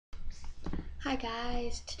Hi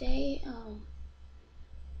guys, today I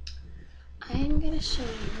am going to show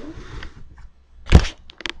you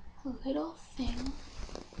a little thing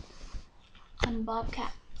on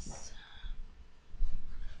bobcats.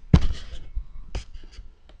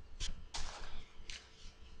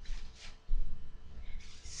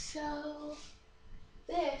 So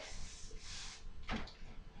this,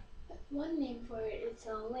 one name for it is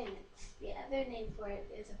a lynx, the other name for it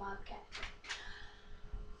is a bobcat.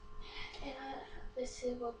 And this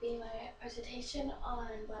will be my presentation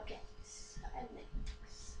on bobcats and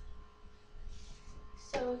lynx.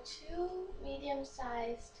 So two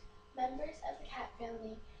medium-sized members of the cat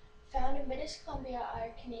family found in British Columbia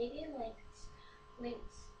are Canadian lynx,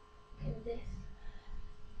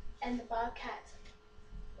 and the bobcat,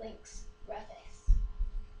 lynx brevis.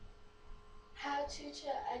 How to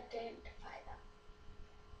identify them.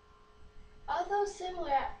 Although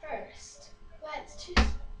similar at first, glance two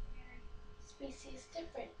species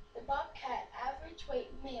different. The bobcat average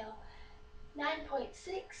weight male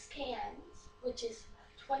 9.6 cans, which is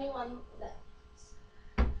 21 limbs.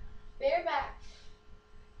 Bareback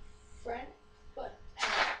front foot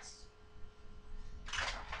pads.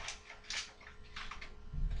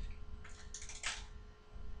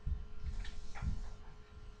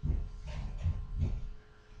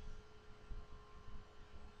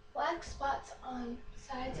 Black spots on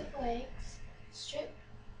sides of legs, striped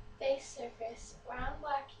face surface, brown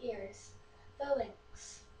black ears, the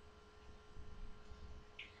lynx.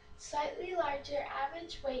 Slightly larger,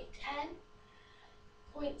 average weight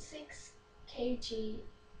 10.6 kg,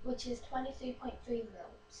 which is 23.3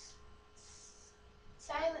 loads.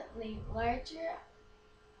 Slightly larger,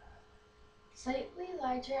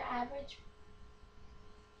 average,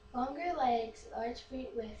 longer legs, large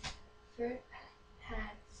feet with fur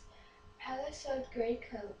pads, palisade gray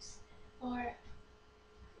coats, more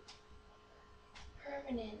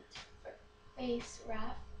permanent face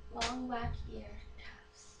ruff, long black ear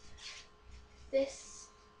tufts.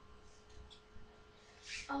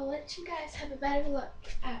 I'll let you guys have a better look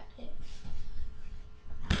at it.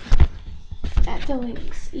 At the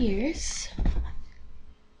lynx ears.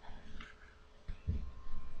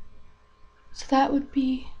 So that would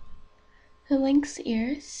be the lynx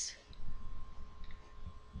ears,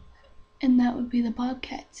 and that would be the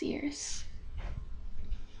bobcat's ears.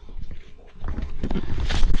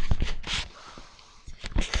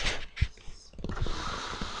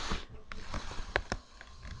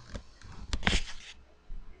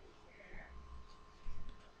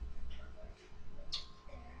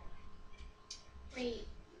 Right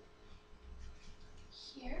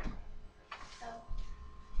here. So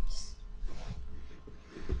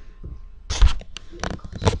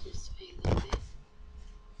just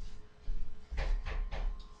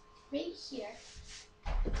right here,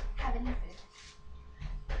 having the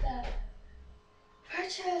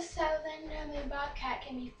Percha southern German bobcat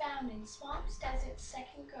can be found in swamps, deserts,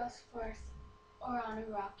 second growth forests, or on a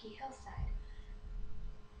rocky hillside,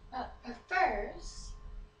 but prefers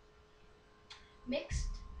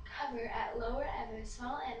mixed cover at lower levels.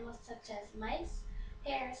 Small animals such as mice,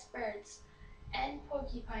 hares, birds, and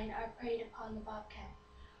porcupine are preyed upon the bobcat,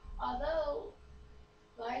 although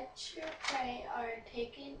larger prey are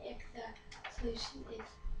taken if the solution is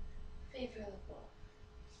favorable.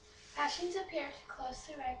 Patterns appear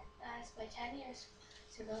closely recognized by 10 years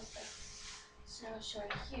to those shown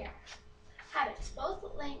here. Habits. Both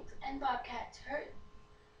lynx and bobcats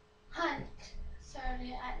hunt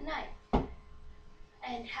solely at night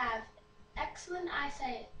and have excellent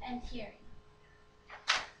eyesight and hearing.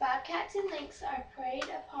 Bobcats and lynx are preyed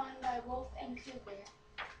upon by wolf and cougar.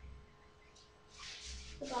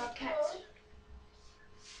 The bobcats.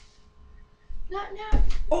 Not now.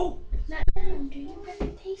 Oh! Not now. I'm doing a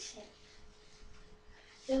presentation.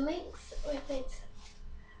 The lynx, with its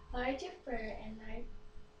larger fur and large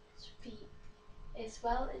feet, as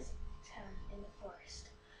well as town in the forest.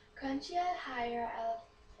 Crunchy at higher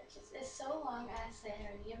elevations is so long as they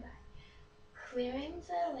are nearby. Clearings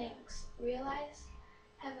the lynx relies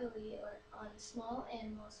heavily on small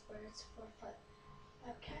animals, birds, for foot.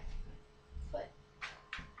 Bobcat foot.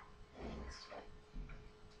 Lynx foot.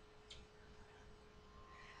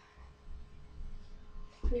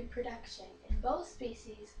 Reproduction. In both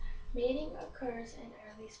species, mating occurs in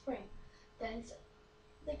early spring. Thence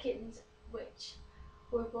the kittens, which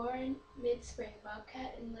were born mid-spring.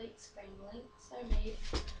 Bobcat in late spring. Lynx are made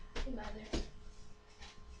the mother.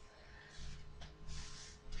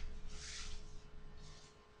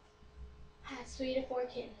 Has 3 to 4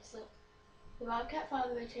 kittens. The bobcat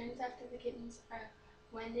father returns after the kittens are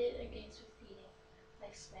wended against with feeding.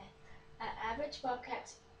 Lifespan. Average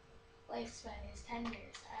bobcats lifespan is 10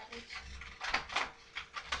 years average.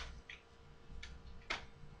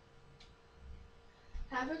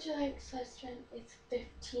 Average lifespan is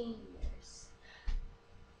 15 years.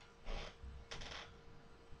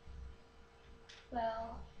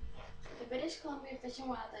 Well, the British Columbia Fish and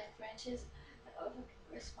Wildlife Ranches are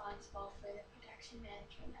responsible for the protection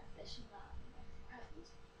management of fish and wildlife.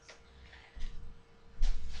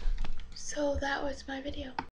 So that was my video.